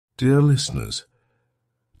Dear listeners,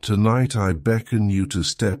 tonight I beckon you to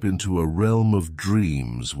step into a realm of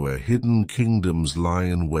dreams where hidden kingdoms lie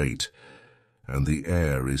in wait and the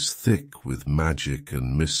air is thick with magic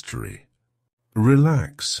and mystery.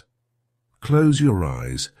 Relax, close your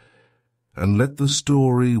eyes, and let the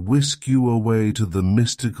story whisk you away to the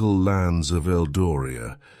mystical lands of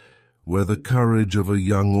Eldoria, where the courage of a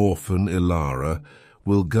young orphan, Elara,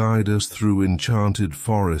 will guide us through enchanted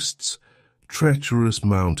forests, treacherous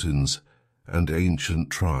mountains, and ancient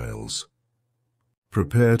trials.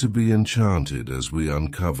 Prepare to be enchanted as we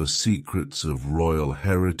uncover secrets of royal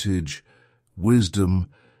heritage, wisdom,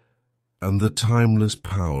 and the timeless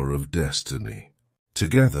power of destiny.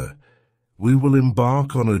 Together, we will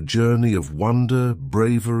embark on a journey of wonder,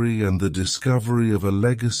 bravery, and the discovery of a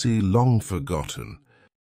legacy long forgotten.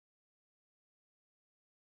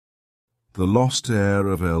 The Lost Heir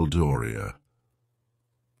of Eldoria.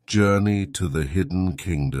 Journey to the Hidden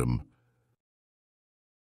Kingdom.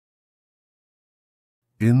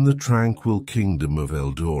 In the tranquil kingdom of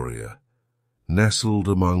Eldoria, nestled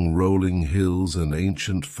among rolling hills and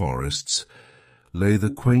ancient forests, lay the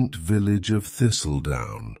quaint village of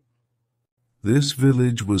Thistledown. This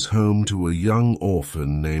village was home to a young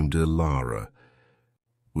orphan named Elara.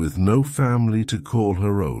 With no family to call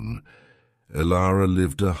her own, Elara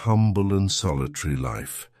lived a humble and solitary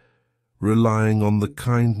life, relying on the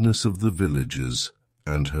kindness of the villagers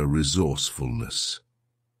and her resourcefulness.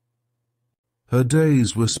 Her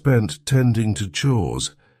days were spent tending to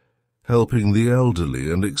chores, helping the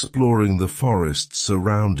elderly and exploring the forests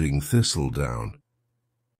surrounding Thistledown.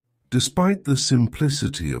 Despite the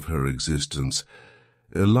simplicity of her existence,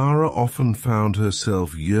 Elara often found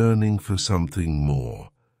herself yearning for something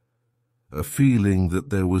more, a feeling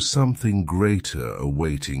that there was something greater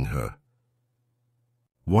awaiting her.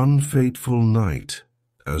 One fateful night,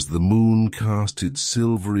 as the moon cast its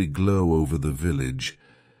silvery glow over the village,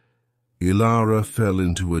 Elara fell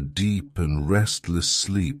into a deep and restless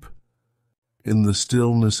sleep. In the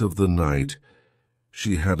stillness of the night,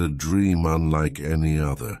 she had a dream unlike any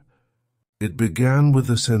other. It began with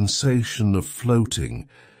a sensation of floating,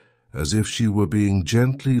 as if she were being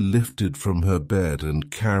gently lifted from her bed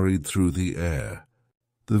and carried through the air.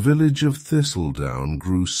 The village of Thistledown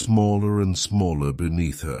grew smaller and smaller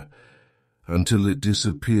beneath her, until it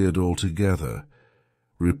disappeared altogether,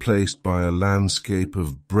 replaced by a landscape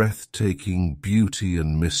of breathtaking beauty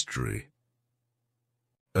and mystery.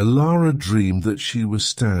 Elara dreamed that she was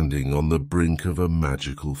standing on the brink of a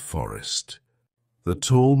magical forest. The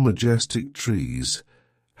tall, majestic trees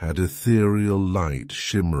had ethereal light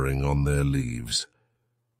shimmering on their leaves.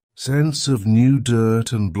 Scents of new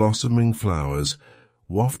dirt and blossoming flowers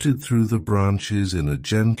wafted through the branches in a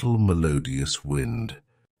gentle, melodious wind.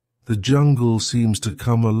 The jungle seems to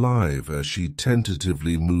come alive as she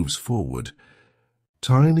tentatively moves forward.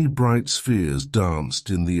 Tiny bright spheres danced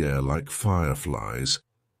in the air like fireflies,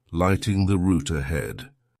 lighting the route ahead.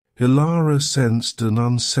 Elara sensed an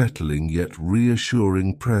unsettling yet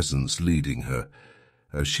reassuring presence leading her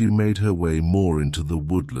as she made her way more into the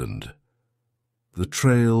woodland. The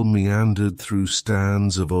trail meandered through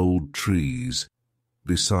stands of old trees,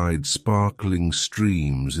 beside sparkling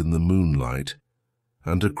streams in the moonlight,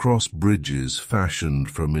 and across bridges fashioned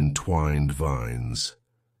from entwined vines.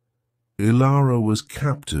 Elara was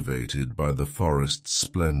captivated by the forest's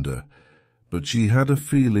splendor, but she had a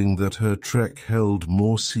feeling that her trek held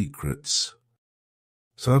more secrets.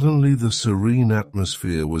 Suddenly the serene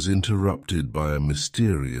atmosphere was interrupted by a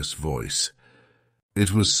mysterious voice.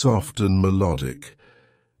 It was soft and melodic,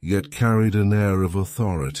 yet carried an air of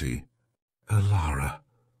authority. "Elara,"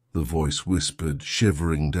 the voice whispered,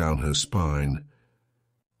 shivering down her spine,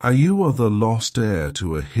 "you are the lost heir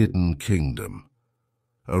to a hidden kingdom,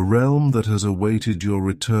 a realm that has awaited your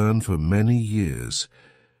return for many years.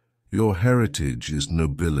 Your heritage is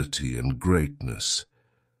nobility and greatness,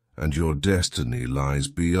 and your destiny lies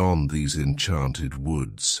beyond these enchanted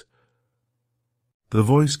woods." The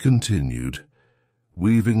voice continued,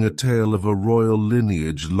 weaving a tale of a royal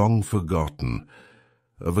lineage long forgotten,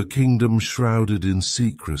 of a kingdom shrouded in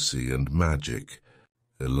secrecy and magic.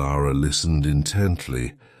 Elara listened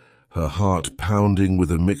intently, her heart pounding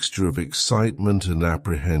with a mixture of excitement and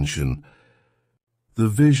apprehension. The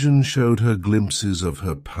vision showed her glimpses of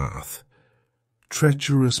her path.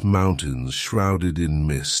 Treacherous mountains shrouded in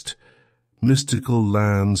mist, mystical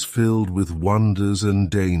lands filled with wonders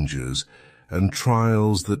and dangers, and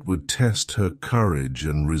trials that would test her courage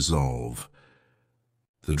and resolve.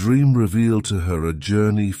 The dream revealed to her a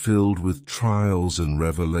journey filled with trials and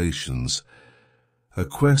revelations, a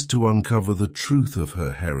quest to uncover the truth of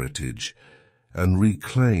her heritage and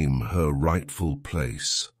reclaim her rightful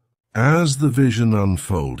place. As the vision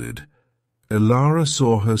unfolded, Elara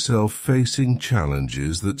saw herself facing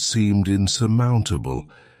challenges that seemed insurmountable,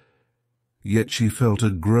 yet she felt a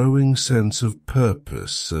growing sense of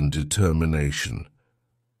purpose and determination.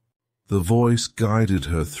 The voice guided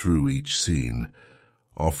her through each scene,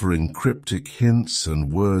 offering cryptic hints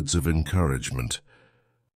and words of encouragement.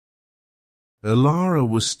 Elara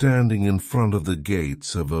was standing in front of the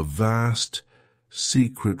gates of a vast,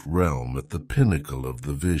 secret realm at the pinnacle of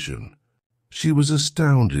the vision. She was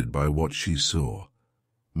astounded by what she saw.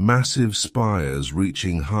 Massive spires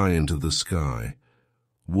reaching high into the sky,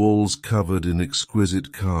 walls covered in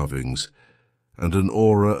exquisite carvings, and an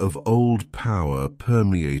aura of old power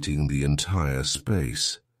permeating the entire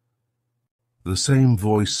space. The same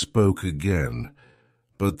voice spoke again,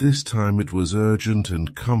 but this time it was urgent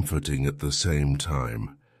and comforting at the same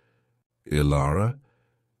time. Elara,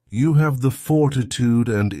 you have the fortitude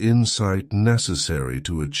and insight necessary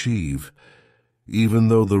to achieve, even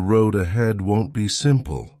though the road ahead won't be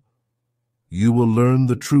simple. You will learn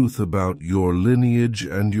the truth about your lineage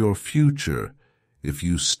and your future if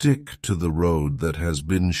you stick to the road that has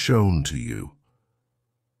been shown to you.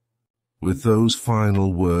 With those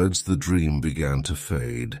final words, the dream began to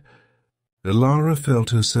fade. Elara felt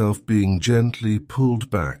herself being gently pulled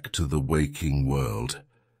back to the waking world.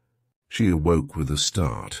 She awoke with a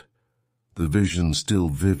start, the vision still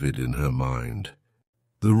vivid in her mind.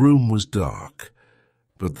 The room was dark,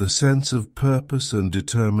 but the sense of purpose and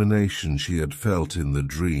determination she had felt in the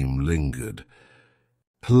dream lingered.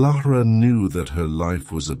 Elara knew that her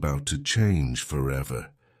life was about to change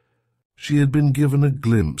forever. She had been given a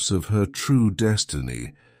glimpse of her true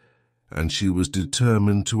destiny, and she was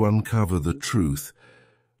determined to uncover the truth,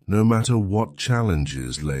 no matter what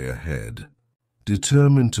challenges lay ahead.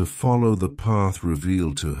 Determined to follow the path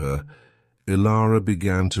revealed to her, Elara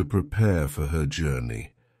began to prepare for her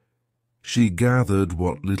journey. She gathered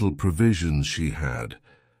what little provisions she had,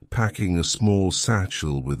 packing a small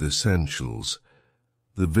satchel with essentials.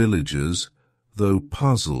 The villagers, though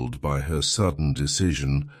puzzled by her sudden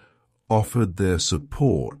decision, offered their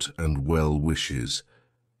support and well wishes.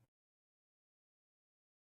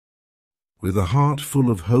 With a heart full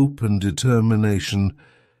of hope and determination,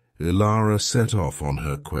 Elara set off on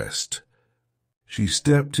her quest. She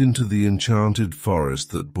stepped into the enchanted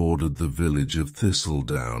forest that bordered the village of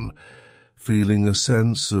Thistledown, feeling a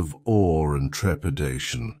sense of awe and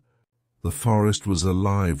trepidation. The forest was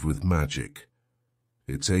alive with magic,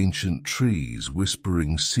 its ancient trees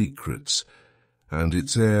whispering secrets, and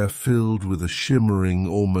its air filled with a shimmering,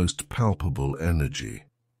 almost palpable energy.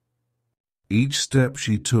 Each step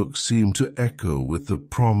she took seemed to echo with the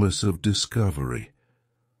promise of discovery,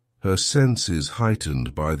 her senses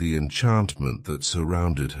heightened by the enchantment that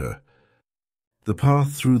surrounded her. The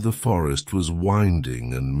path through the forest was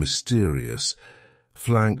winding and mysterious,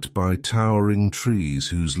 flanked by towering trees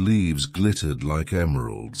whose leaves glittered like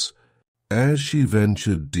emeralds. As she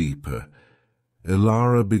ventured deeper,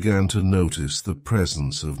 Elara began to notice the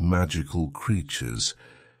presence of magical creatures.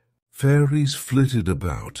 Fairies flitted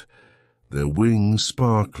about, their wings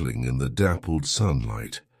sparkling in the dappled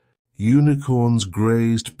sunlight. Unicorns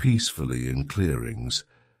grazed peacefully in clearings,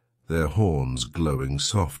 their horns glowing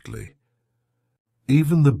softly.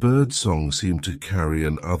 Even the birdsong seemed to carry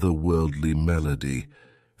an otherworldly melody,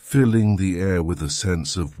 filling the air with a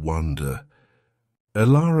sense of wonder.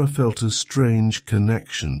 Elara felt a strange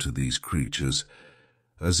connection to these creatures,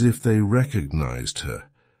 as if they recognized her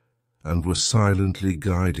and were silently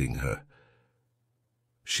guiding her.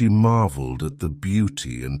 She marveled at the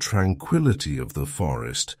beauty and tranquility of the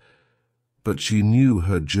forest, but she knew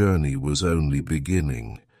her journey was only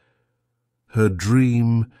beginning. Her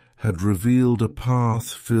dream had revealed a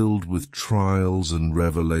path filled with trials and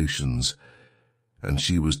revelations, and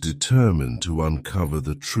she was determined to uncover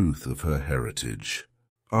the truth of her heritage.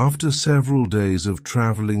 After several days of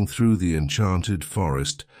traveling through the enchanted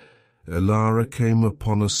forest, Elara came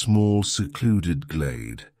upon a small secluded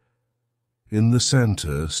glade. In the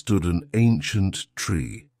center stood an ancient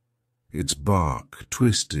tree, its bark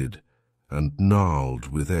twisted and gnarled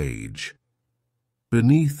with age.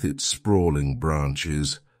 Beneath its sprawling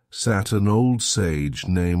branches sat an old sage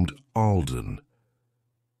named Alden.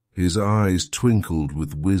 His eyes twinkled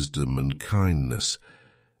with wisdom and kindness,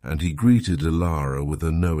 and he greeted Elara with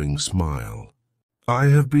a knowing smile. "I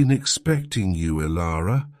have been expecting you,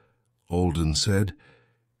 Elara," Alden said,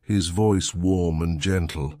 his voice warm and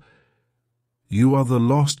gentle. "You are the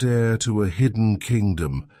lost heir to a hidden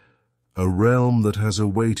kingdom, a realm that has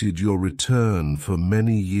awaited your return for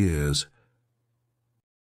many years."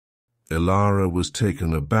 Elara was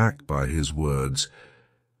taken aback by his words,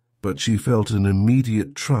 but she felt an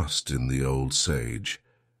immediate trust in the old sage.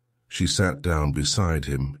 She sat down beside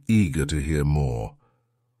him, eager to hear more.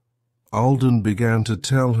 Alden began to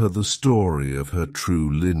tell her the story of her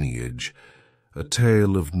true lineage, a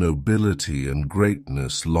tale of nobility and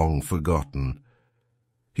greatness long forgotten.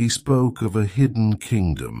 He spoke of a hidden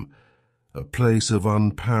kingdom, a place of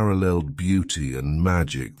unparalleled beauty and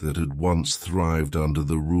magic that had once thrived under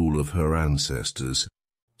the rule of her ancestors.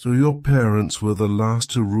 "So your parents were the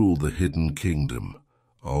last to rule the hidden kingdom,"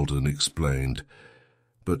 Alden explained.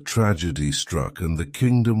 "But tragedy struck and the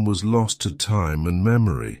kingdom was lost to time and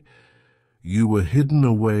memory. You were hidden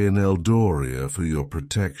away in Eldoria for your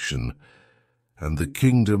protection, and the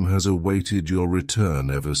kingdom has awaited your return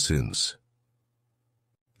ever since."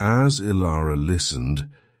 As Elara listened,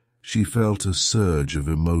 she felt a surge of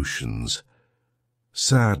emotions.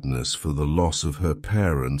 Sadness for the loss of her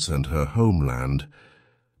parents and her homeland,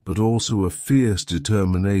 but also a fierce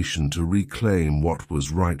determination to reclaim what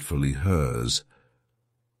was rightfully hers.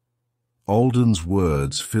 Alden's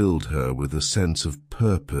words filled her with a sense of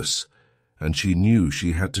purpose, and she knew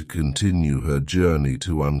she had to continue her journey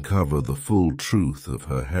to uncover the full truth of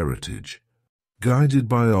her heritage. Guided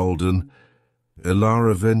by Alden,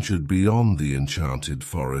 Elara ventured beyond the enchanted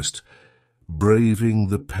forest, braving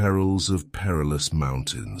the perils of perilous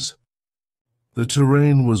mountains. The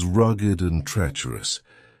terrain was rugged and treacherous,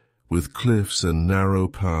 with cliffs and narrow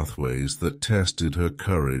pathways that tested her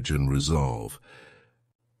courage and resolve.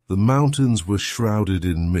 The mountains were shrouded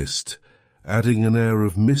in mist, adding an air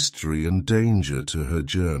of mystery and danger to her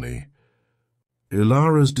journey.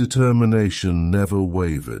 Elara's determination never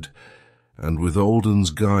wavered, and with Alden's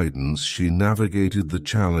guidance she navigated the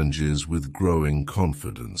challenges with growing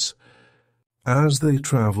confidence. As they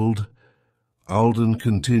traveled, Alden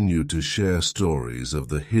continued to share stories of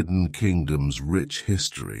the hidden kingdom's rich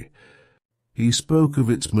history. He spoke of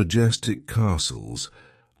its majestic castles,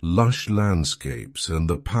 lush landscapes, and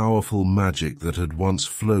the powerful magic that had once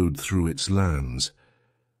flowed through its lands.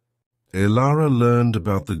 Elara learned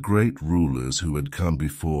about the great rulers who had come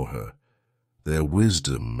before her, their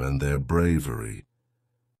wisdom and their bravery.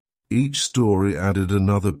 Each story added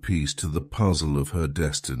another piece to the puzzle of her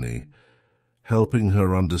destiny, helping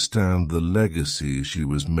her understand the legacy she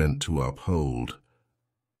was meant to uphold.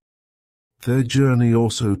 Their journey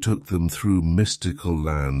also took them through mystical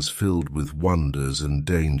lands filled with wonders and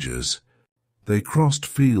dangers. They crossed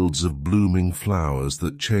fields of blooming flowers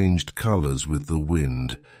that changed colors with the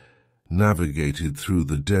wind, navigated through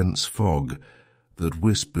the dense fog that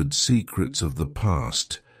whispered secrets of the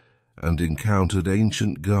past, and encountered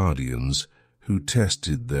ancient guardians who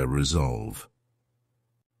tested their resolve.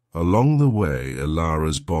 Along the way,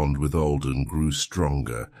 Elara's bond with Alden grew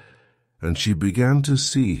stronger, and she began to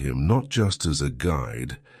see him not just as a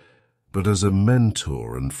guide, but as a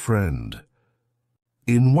mentor and friend.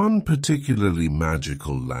 In one particularly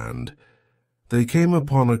magical land, they came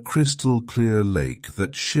upon a crystal-clear lake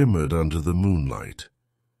that shimmered under the moonlight.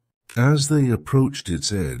 As they approached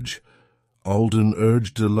its edge, Alden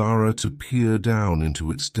urged Elara to peer down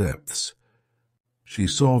into its depths. She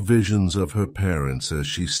saw visions of her parents as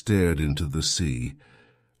she stared into the sea.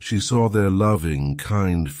 She saw their loving,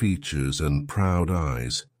 kind features and proud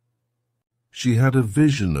eyes. She had a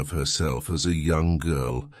vision of herself as a young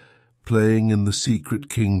girl, playing in the secret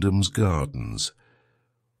kingdom's gardens,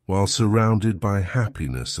 while surrounded by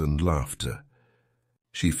happiness and laughter.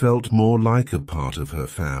 She felt more like a part of her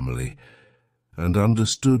family, and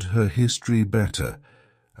understood her history better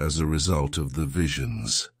as a result of the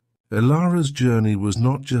visions. Elara's journey was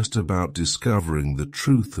not just about discovering the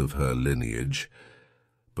truth of her lineage,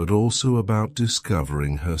 but also about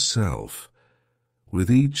discovering herself. With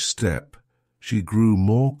each step, she grew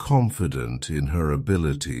more confident in her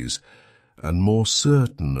abilities and more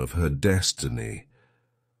certain of her destiny.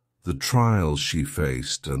 The trials she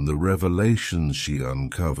faced and the revelations she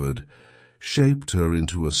uncovered shaped her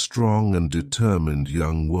into a strong and determined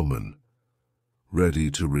young woman, ready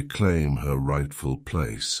to reclaim her rightful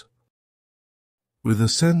place. With a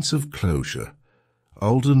sense of closure,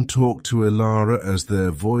 Alden talked to Elara as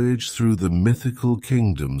their voyage through the mythical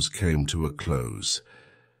kingdoms came to a close.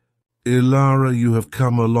 "Elara, you have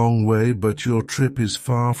come a long way, but your trip is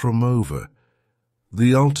far from over.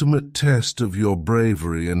 The ultimate test of your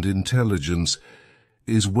bravery and intelligence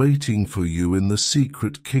is waiting for you in the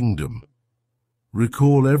secret kingdom.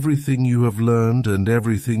 Recall everything you have learned and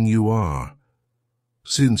everything you are.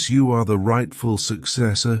 Since you are the rightful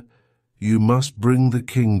successor, you must bring the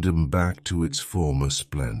kingdom back to its former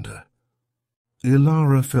splendor."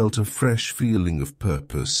 Elara felt a fresh feeling of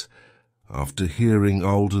purpose after hearing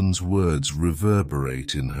Alden's words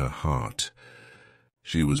reverberate in her heart.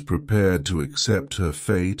 She was prepared to accept her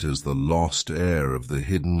fate as the lost heir of the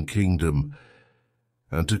hidden kingdom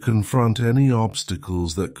and to confront any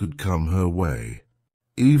obstacles that could come her way.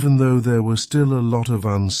 Even though there was still a lot of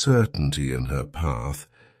uncertainty in her path,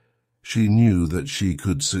 she knew that she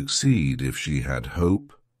could succeed if she had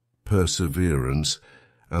hope, perseverance,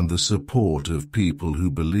 and the support of people who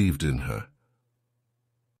believed in her.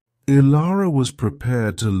 Elara was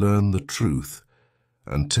prepared to learn the truth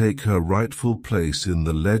and take her rightful place in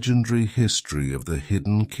the legendary history of the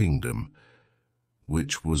hidden kingdom,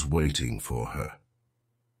 which was waiting for her.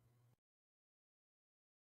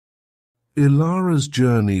 Elara's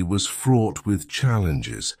journey was fraught with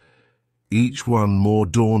challenges, each one more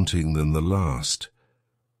daunting than the last.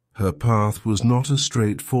 Her path was not a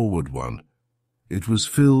straightforward one. It was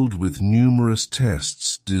filled with numerous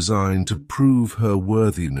tests designed to prove her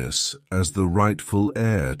worthiness as the rightful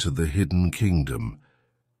heir to the hidden kingdom.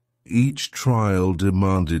 Each trial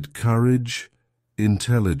demanded courage,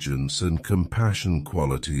 intelligence, and compassion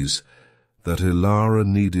qualities that Elara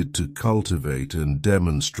needed to cultivate and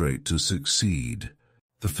demonstrate to succeed.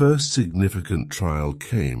 The first significant trial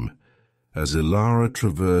came as Elara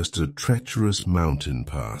traversed a treacherous mountain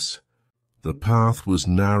pass. The path was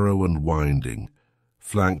narrow and winding,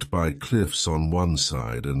 flanked by cliffs on one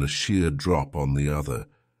side and a sheer drop on the other.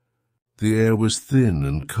 The air was thin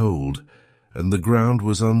and cold, and the ground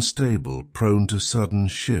was unstable, prone to sudden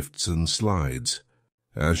shifts and slides.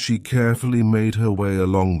 As she carefully made her way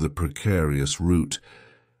along the precarious route,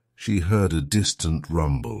 she heard a distant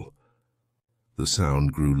rumble. The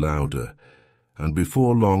sound grew louder, and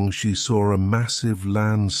before long she saw a massive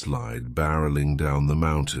landslide barreling down the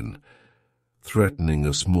mountain, threatening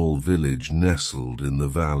a small village nestled in the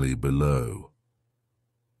valley below.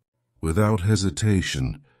 Without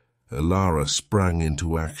hesitation, Elara sprang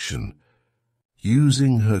into action.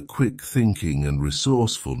 Using her quick thinking and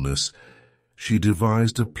resourcefulness, she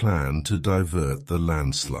devised a plan to divert the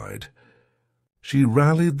landslide. She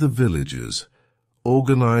rallied the villagers,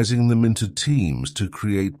 organizing them into teams to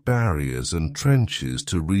create barriers and trenches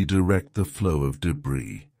to redirect the flow of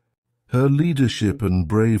debris. Her leadership and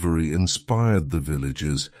bravery inspired the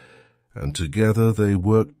villagers, and together they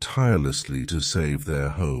worked tirelessly to save their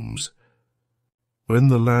homes. When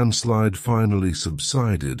the landslide finally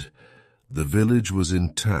subsided, the village was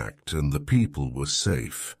intact and the people were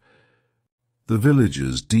safe. The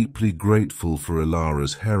villagers, deeply grateful for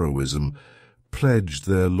Elara's heroism, pledged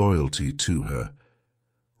their loyalty to her,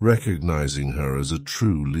 recognizing her as a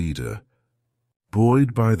true leader.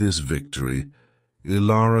 Buoyed by this victory,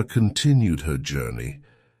 Elara continued her journey,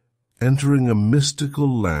 entering a mystical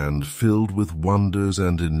land filled with wonders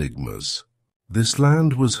and enigmas. This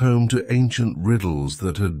land was home to ancient riddles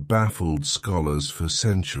that had baffled scholars for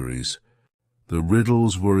centuries. The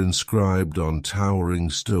riddles were inscribed on towering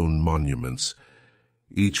stone monuments,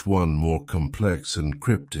 each one more complex and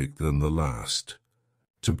cryptic than the last.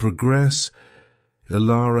 To progress,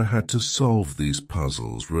 Elara had to solve these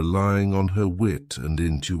puzzles, relying on her wit and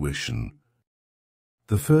intuition.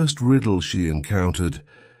 The first riddle she encountered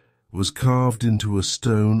was carved into a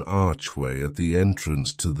stone archway at the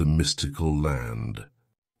entrance to the mystical land.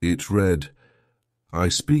 It read, "I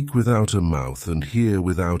speak without a mouth and hear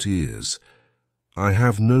without ears. I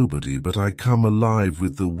have nobody, but I come alive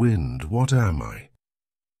with the wind. What am I?"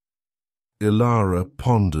 Elara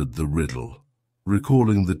pondered the riddle,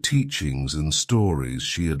 recalling the teachings and stories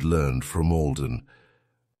she had learned from Alden.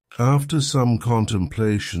 After some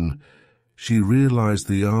contemplation, she realized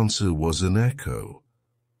the answer was an echo.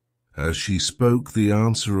 As she spoke the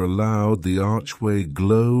answer aloud, the archway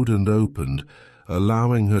glowed and opened,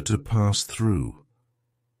 allowing her to pass through.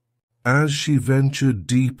 As she ventured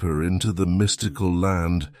deeper into the mystical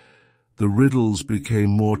land, the riddles became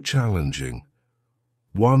more challenging.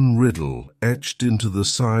 One riddle, etched into the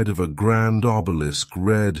side of a grand obelisk,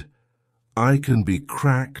 read, "I can be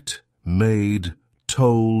cracked, made,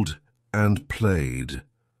 told, and played.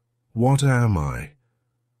 What am I?"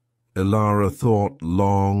 Elara thought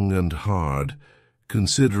long and hard,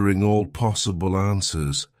 considering all possible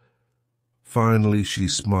answers. Finally she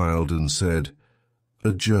smiled and said,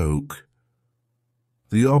 "A joke."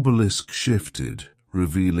 The obelisk shifted,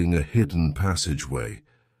 revealing a hidden passageway.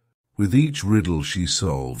 With each riddle she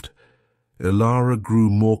solved, Elara grew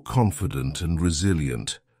more confident and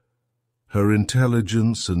resilient. Her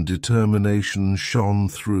intelligence and determination shone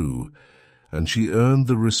through, and she earned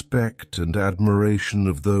the respect and admiration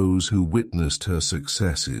of those who witnessed her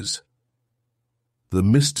successes. The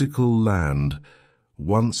mystical land,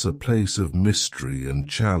 once a place of mystery and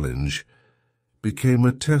challenge, became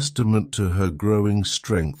a testament to her growing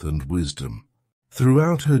strength and wisdom.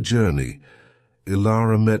 Throughout her journey,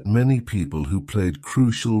 Elara met many people who played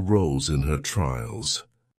crucial roles in her trials.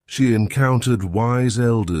 She encountered wise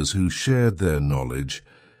elders who shared their knowledge,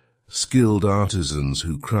 skilled artisans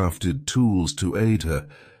who crafted tools to aid her,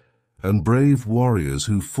 and brave warriors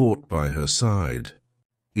who fought by her side.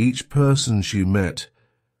 Each person she met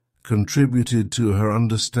contributed to her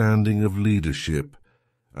understanding of leadership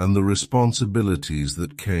and the responsibilities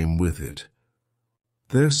that came with it.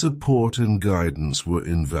 Their support and guidance were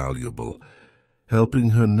invaluable,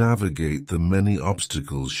 helping her navigate the many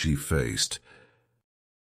obstacles she faced.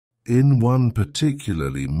 In one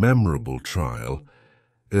particularly memorable trial,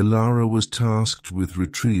 Elara was tasked with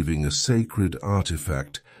retrieving a sacred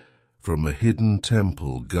artifact from a hidden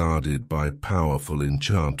temple guarded by powerful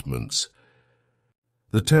enchantments.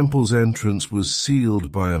 The temple's entrance was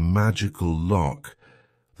sealed by a magical lock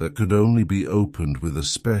that could only be opened with a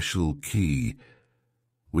special key,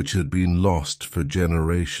 which had been lost for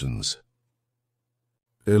generations.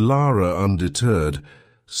 Elara, undeterred,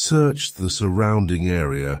 searched the surrounding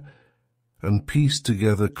area and pieced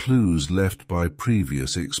together clues left by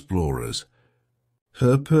previous explorers.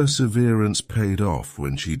 Her perseverance paid off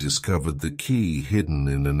when she discovered the key hidden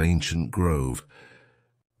in an ancient grove.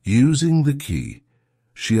 Using the key,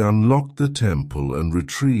 she unlocked the temple and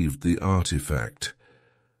retrieved the artifact,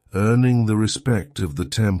 earning the respect of the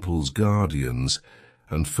temple's guardians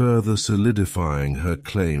and further solidifying her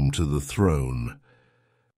claim to the throne.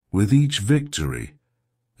 With each victory,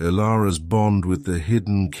 Elara's bond with the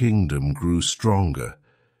hidden kingdom grew stronger.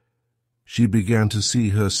 She began to see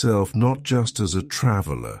herself not just as a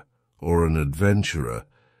traveler or an adventurer,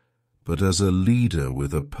 but as a leader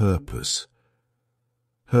with a purpose.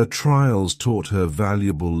 Her trials taught her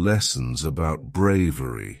valuable lessons about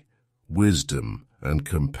bravery, wisdom, and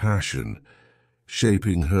compassion,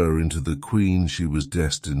 shaping her into the queen she was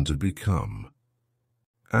destined to become.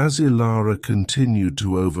 As Elara continued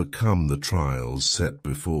to overcome the trials set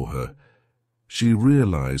before her, she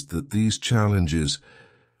realized that these challenges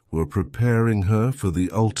were preparing her for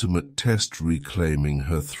the ultimate test, reclaiming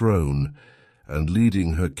her throne and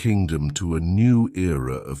leading her kingdom to a new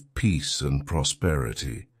era of peace and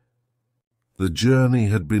prosperity. The journey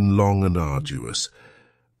had been long and arduous,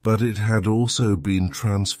 but it had also been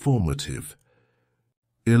transformative.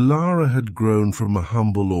 Elara had grown from a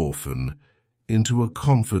humble orphan into a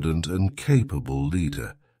confident and capable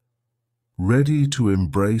leader, ready to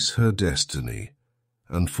embrace her destiny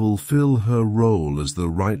and fulfill her role as the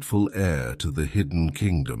rightful heir to the hidden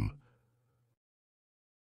kingdom.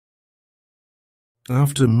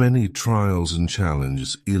 After many trials and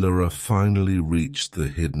challenges, Elara finally reached the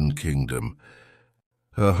hidden kingdom.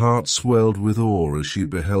 Her heart swelled with awe as she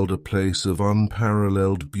beheld a place of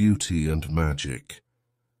unparalleled beauty and magic.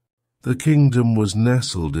 The kingdom was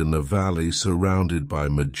nestled in a valley surrounded by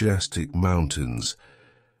majestic mountains,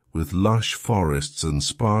 with lush forests and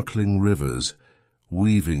sparkling rivers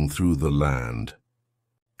weaving through the land.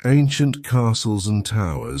 Ancient castles and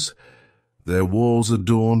towers, their walls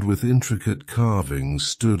adorned with intricate carvings,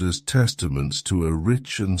 stood as testaments to a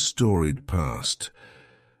rich and storied past.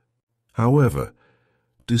 However,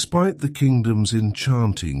 despite the kingdom's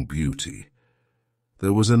enchanting beauty,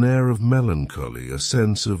 there was an air of melancholy, a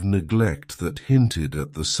sense of neglect that hinted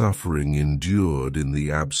at the suffering endured in the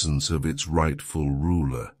absence of its rightful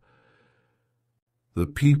ruler. The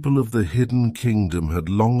people of the hidden kingdom had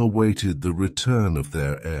long awaited the return of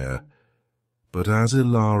their heir, but as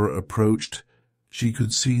Elara approached, she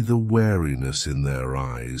could see the wariness in their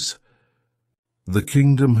eyes. The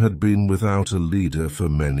kingdom had been without a leader for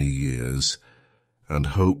many years, and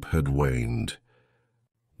hope had waned.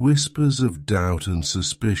 Whispers of doubt and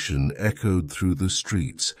suspicion echoed through the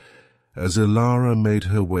streets as Elara made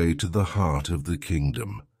her way to the heart of the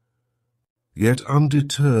kingdom. Yet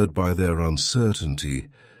undeterred by their uncertainty,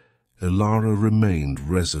 Elara remained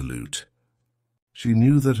resolute. She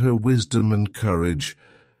knew that her wisdom and courage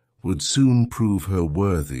would soon prove her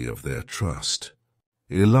worthy of their trust.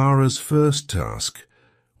 Elara's first task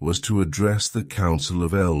was to address the Council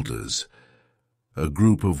of Elders, a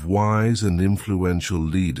group of wise and influential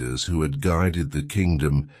leaders who had guided the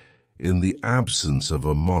kingdom in the absence of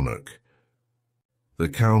a monarch. The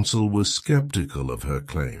council was skeptical of her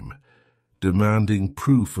claim, demanding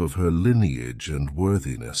proof of her lineage and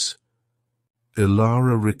worthiness.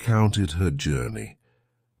 Elara recounted her journey,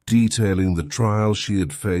 detailing the trials she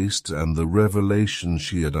had faced and the revelations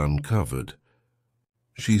she had uncovered.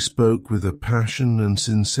 She spoke with a passion and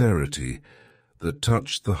sincerity that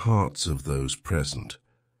touched the hearts of those present.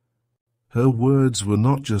 Her words were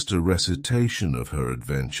not just a recitation of her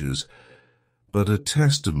adventures, but a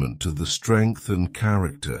testament to the strength and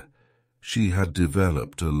character she had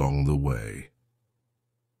developed along the way.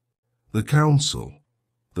 The council,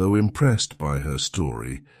 though impressed by her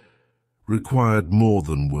story, required more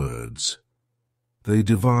than words. They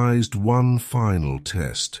devised one final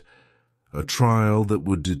test, a trial that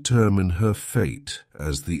would determine her fate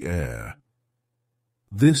as the heir.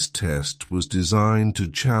 This test was designed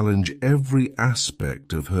to challenge every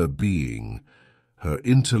aspect of her being, her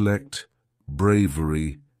intellect,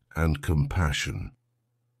 bravery, and compassion.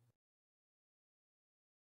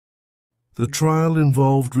 The trial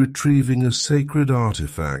involved retrieving a sacred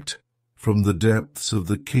artifact from the depths of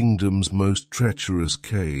the kingdom's most treacherous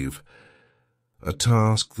cave, a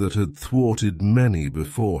task that had thwarted many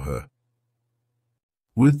before her.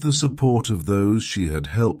 With the support of those she had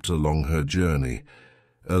helped along her journey,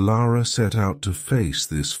 Elara set out to face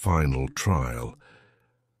this final trial.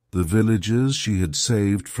 The villagers she had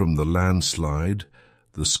saved from the landslide,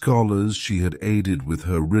 the scholars she had aided with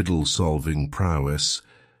her riddle-solving prowess,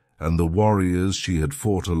 and the warriors she had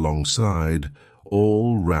fought alongside,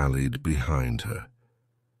 all rallied behind her.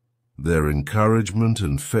 Their encouragement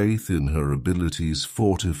and faith in her abilities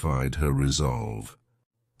fortified her resolve.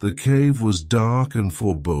 The cave was dark and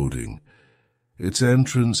foreboding, its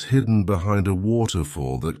entrance hidden behind a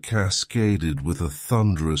waterfall that cascaded with a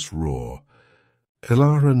thunderous roar.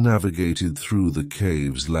 Elara navigated through the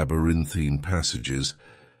cave's labyrinthine passages,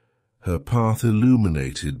 her path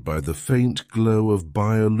illuminated by the faint glow of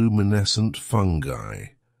bioluminescent fungi.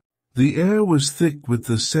 The air was thick with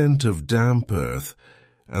the scent of damp earth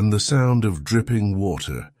and the sound of dripping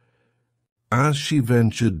water. As she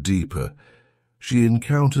ventured deeper, she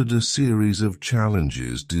encountered a series of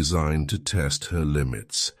challenges designed to test her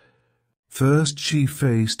limits. First, she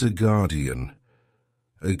faced a guardian,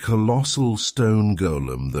 a colossal stone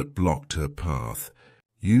golem that blocked her path.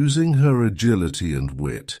 Using her agility and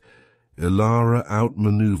wit, Elara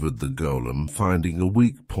outmaneuvered the golem, finding a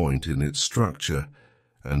weak point in its structure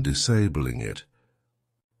and disabling it.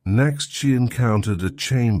 Next, she encountered a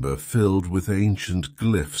chamber filled with ancient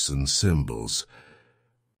glyphs and symbols.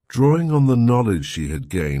 Drawing on the knowledge she had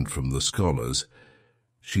gained from the scholars,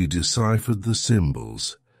 she deciphered the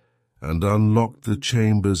symbols and unlocked the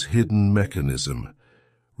chamber's hidden mechanism,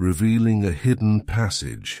 revealing a hidden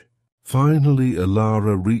passage. Finally,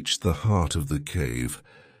 Elara reached the heart of the cave,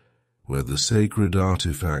 where the sacred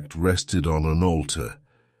artifact rested on an altar,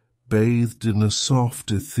 bathed in a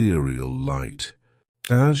soft ethereal light.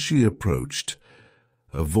 As she approached,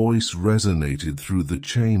 a voice resonated through the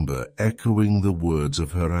chamber, echoing the words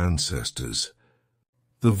of her ancestors.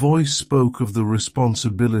 The voice spoke of the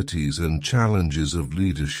responsibilities and challenges of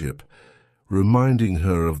leadership, reminding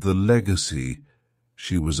her of the legacy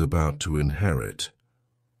she was about to inherit.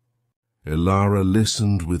 Elara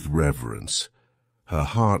listened with reverence, her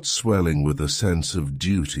heart swelling with a sense of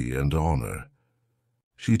duty and honor.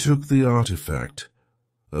 She took the artifact,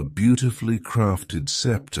 a beautifully crafted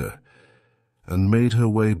scepter, and made her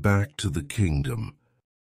way back to the kingdom.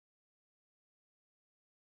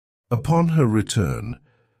 Upon her return,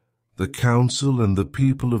 the council and the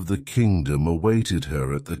people of the kingdom awaited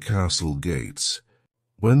her at the castle gates.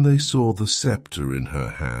 When they saw the scepter in her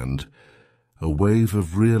hand, a wave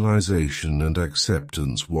of realization and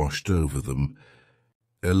acceptance washed over them.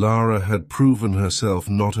 Elara had proven herself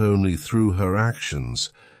not only through her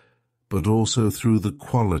actions, but also through the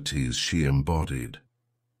qualities she embodied.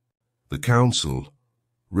 The council,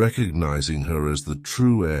 recognizing her as the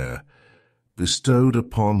true heir, bestowed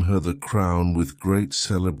upon her the crown with great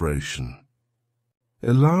celebration.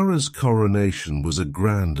 Elara's coronation was a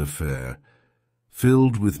grand affair,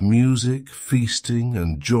 filled with music, feasting,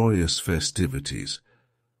 and joyous festivities.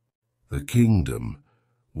 The kingdom,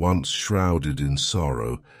 once shrouded in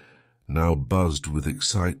sorrow, now buzzed with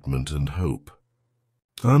excitement and hope.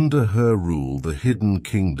 Under her rule, the hidden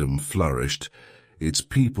kingdom flourished, its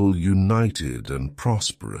people united and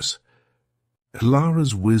prosperous.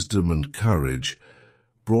 Elara's wisdom and courage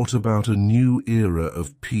brought about a new era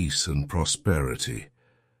of peace and prosperity,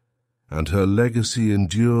 and her legacy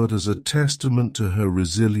endured as a testament to her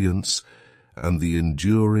resilience and the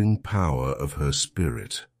enduring power of her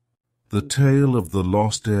spirit. The tale of the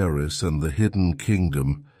lost heiress and the hidden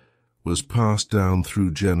kingdom was passed down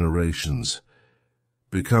through generations,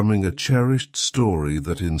 becoming a cherished story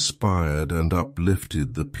that inspired and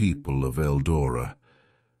uplifted the people of Eldora.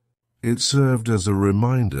 It served as a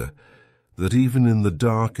reminder that even in the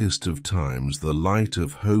darkest of times, the light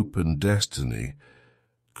of hope and destiny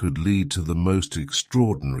could lead to the most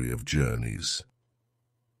extraordinary of journeys.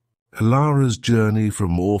 Elara's journey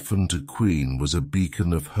from orphan to queen was a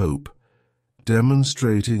beacon of hope,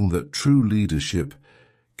 demonstrating that true leadership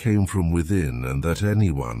came from within and that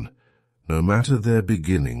anyone, no matter their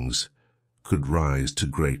beginnings, could rise to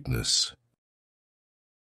greatness.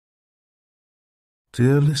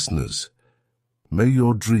 Dear listeners, may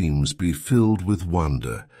your dreams be filled with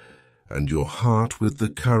wonder and your heart with the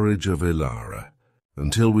courage of Elara.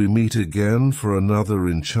 Until we meet again for another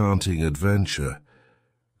enchanting adventure,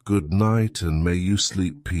 good night, and may you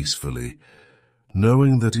sleep peacefully,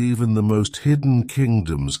 knowing that even the most hidden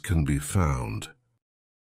kingdoms can be found